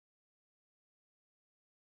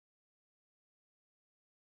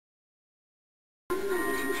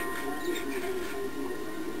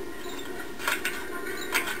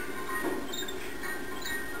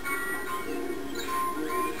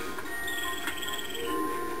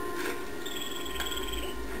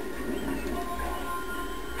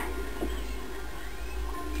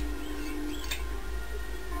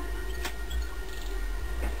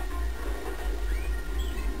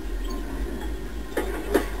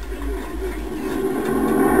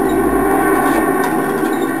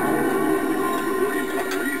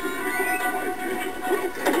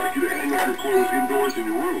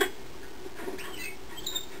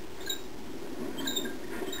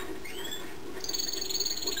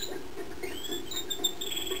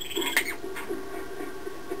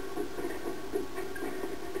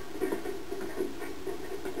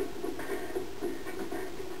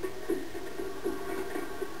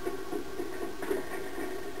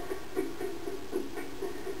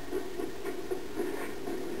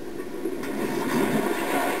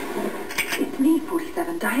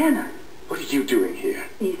Diana. What are you doing here?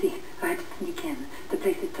 Easy. I had to sneak in. The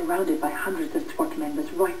place is surrounded by hundreds of SWAT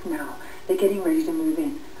members right now. They're getting ready to move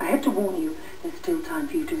in. I had to warn you. There's still time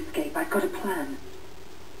for you to escape. I've got a plan.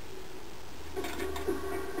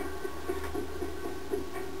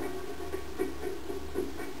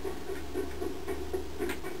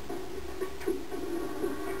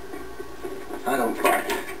 I don't buy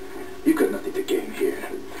it. You've got nothing to gain here.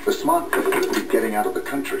 The smart people will be getting out of the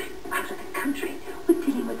country. Out of the country? We're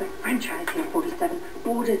dealing with a franchise here, 47.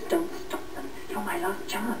 Borders don't stop them. You're my last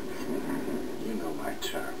chance. You know my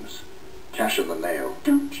terms. Cash on the nail.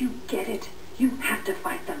 Don't you get it? You have to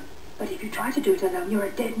fight them. But if you try to do it alone, you're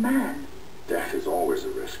a dead man. Death is always a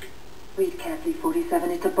risk. Read carefully,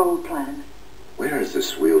 47. It's a bold plan. Where is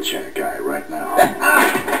this wheelchair guy right now?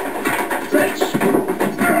 Thanks!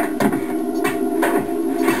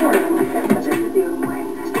 Sorry, 47, but this is the only way.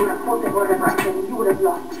 You would have fought them whatever I said, and you would have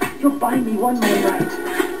lost. You're buying me one more night.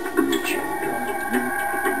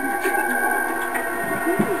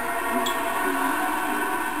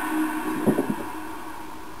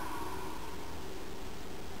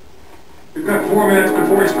 We've got 4 minutes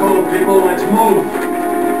before he's called, people. Let's move.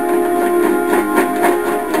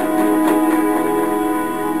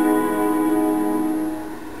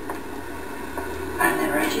 I've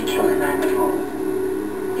never actually killed a man before.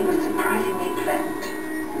 It was surprisingly pleasant.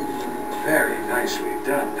 Very nicely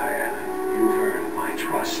done, Diana. You've earned my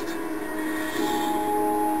trust.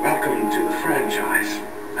 Welcome to the franchise.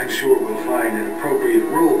 I'm sure we'll find an appropriate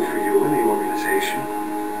role for you in the organization.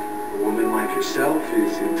 A woman like yourself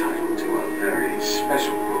is entitled to a very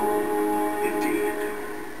special role, indeed.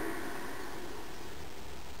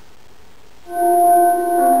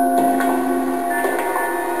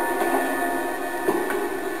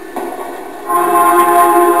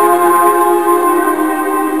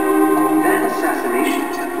 That assassination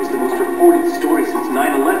attempt was the most reported story since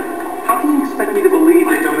 9/11. How can you expect me to believe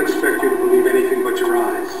I it? don't expect you to believe anything but your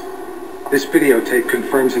eyes. This videotape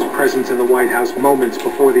confirms his presence in the White House moments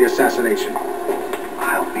before the assassination.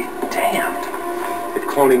 I'll be damned. If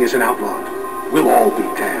cloning isn't outlawed, we'll all be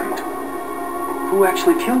damned. Who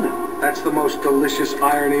actually killed him? That's the most delicious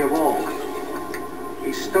irony of all.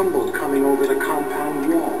 He stumbled coming over the compound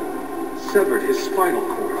wall, severed his spinal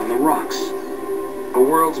cord on the rocks. The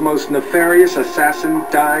world's most nefarious assassin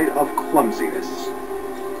died of clumsiness.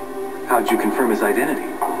 How'd you confirm his identity?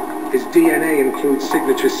 His DNA includes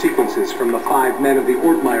signature sequences from the 5 men of the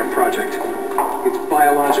Ortmeyer project. It's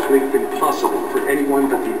biologically impossible for anyone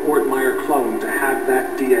but the Ortmeyer clone to have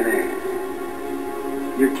that DNA.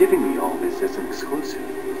 You're giving me all this as an exclusive.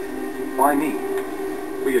 Why me?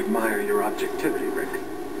 We admire your objectivity, Rick.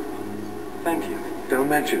 Thank you. Don't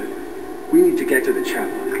mention it. We need to get to the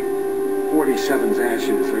chaplain. 47's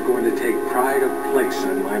ashes are going to take pride of place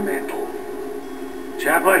on my mantle.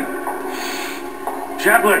 Chaplain!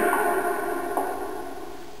 Chaplain!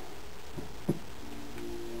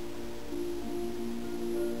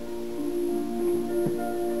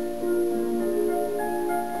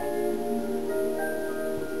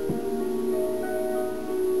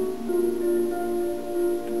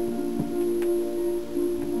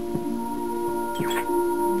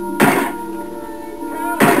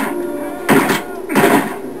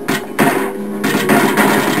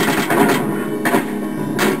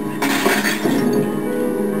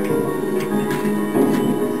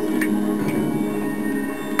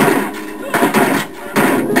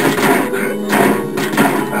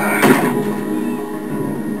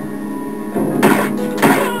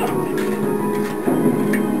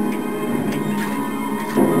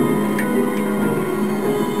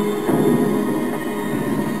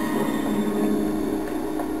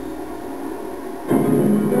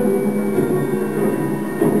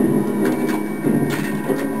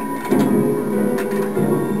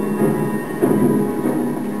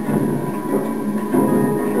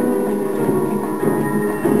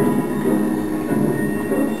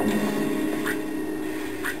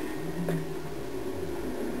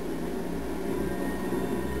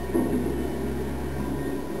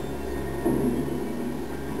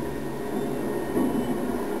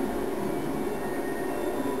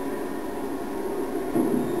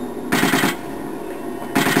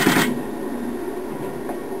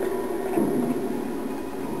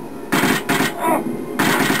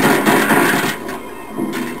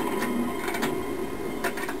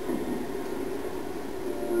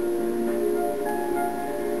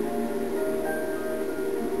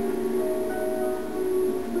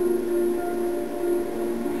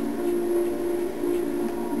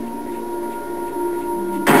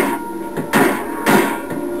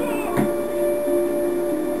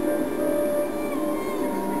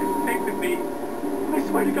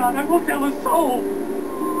 God, I will tell a soul.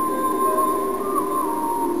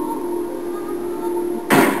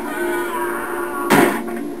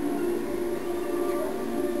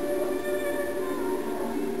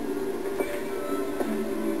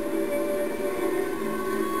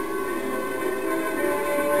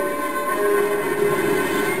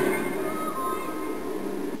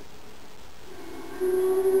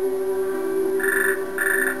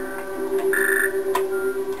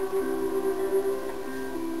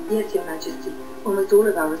 Yes, Your Majesty. Almost all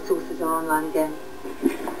of our resources are online again.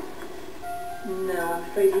 No, I'm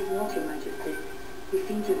afraid he's not, Your Majesty. We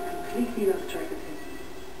seem to have completely lost track of him.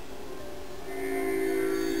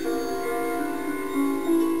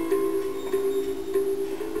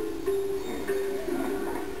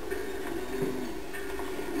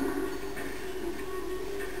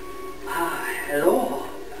 Hello,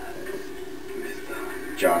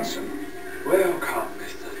 Mr. Johnson. Welcome,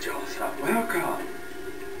 Mr. Johnson. Welcome.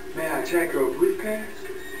 May I check your briefcase?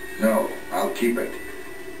 No, I'll keep it.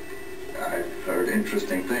 I've heard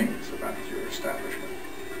interesting things about your establishment.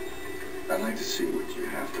 I'd like to see what you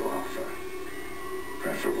have to offer.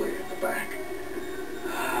 Preferably in the back.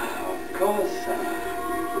 Of course,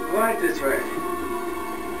 sir. Right this way.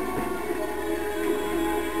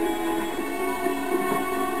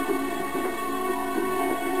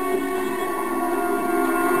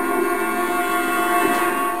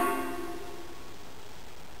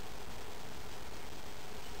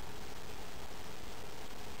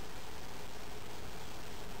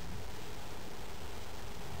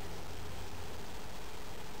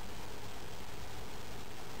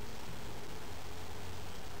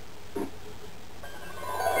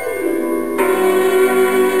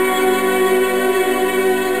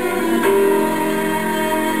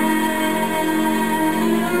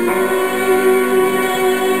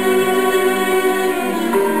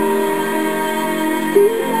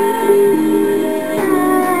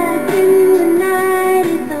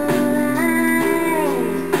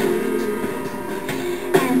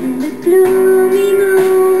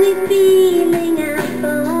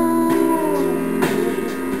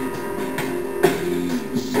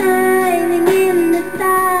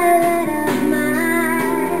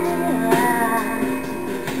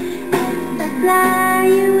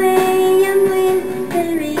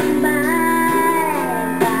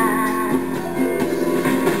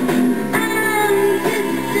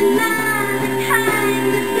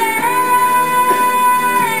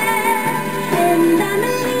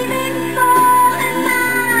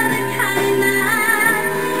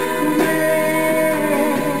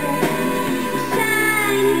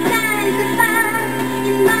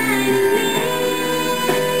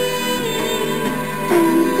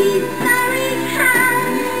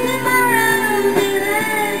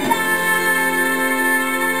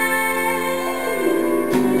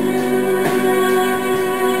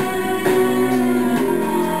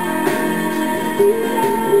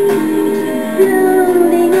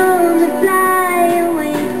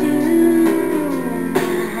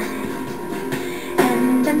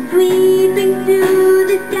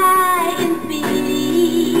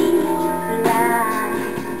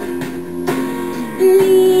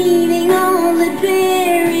 Leading all the dreams.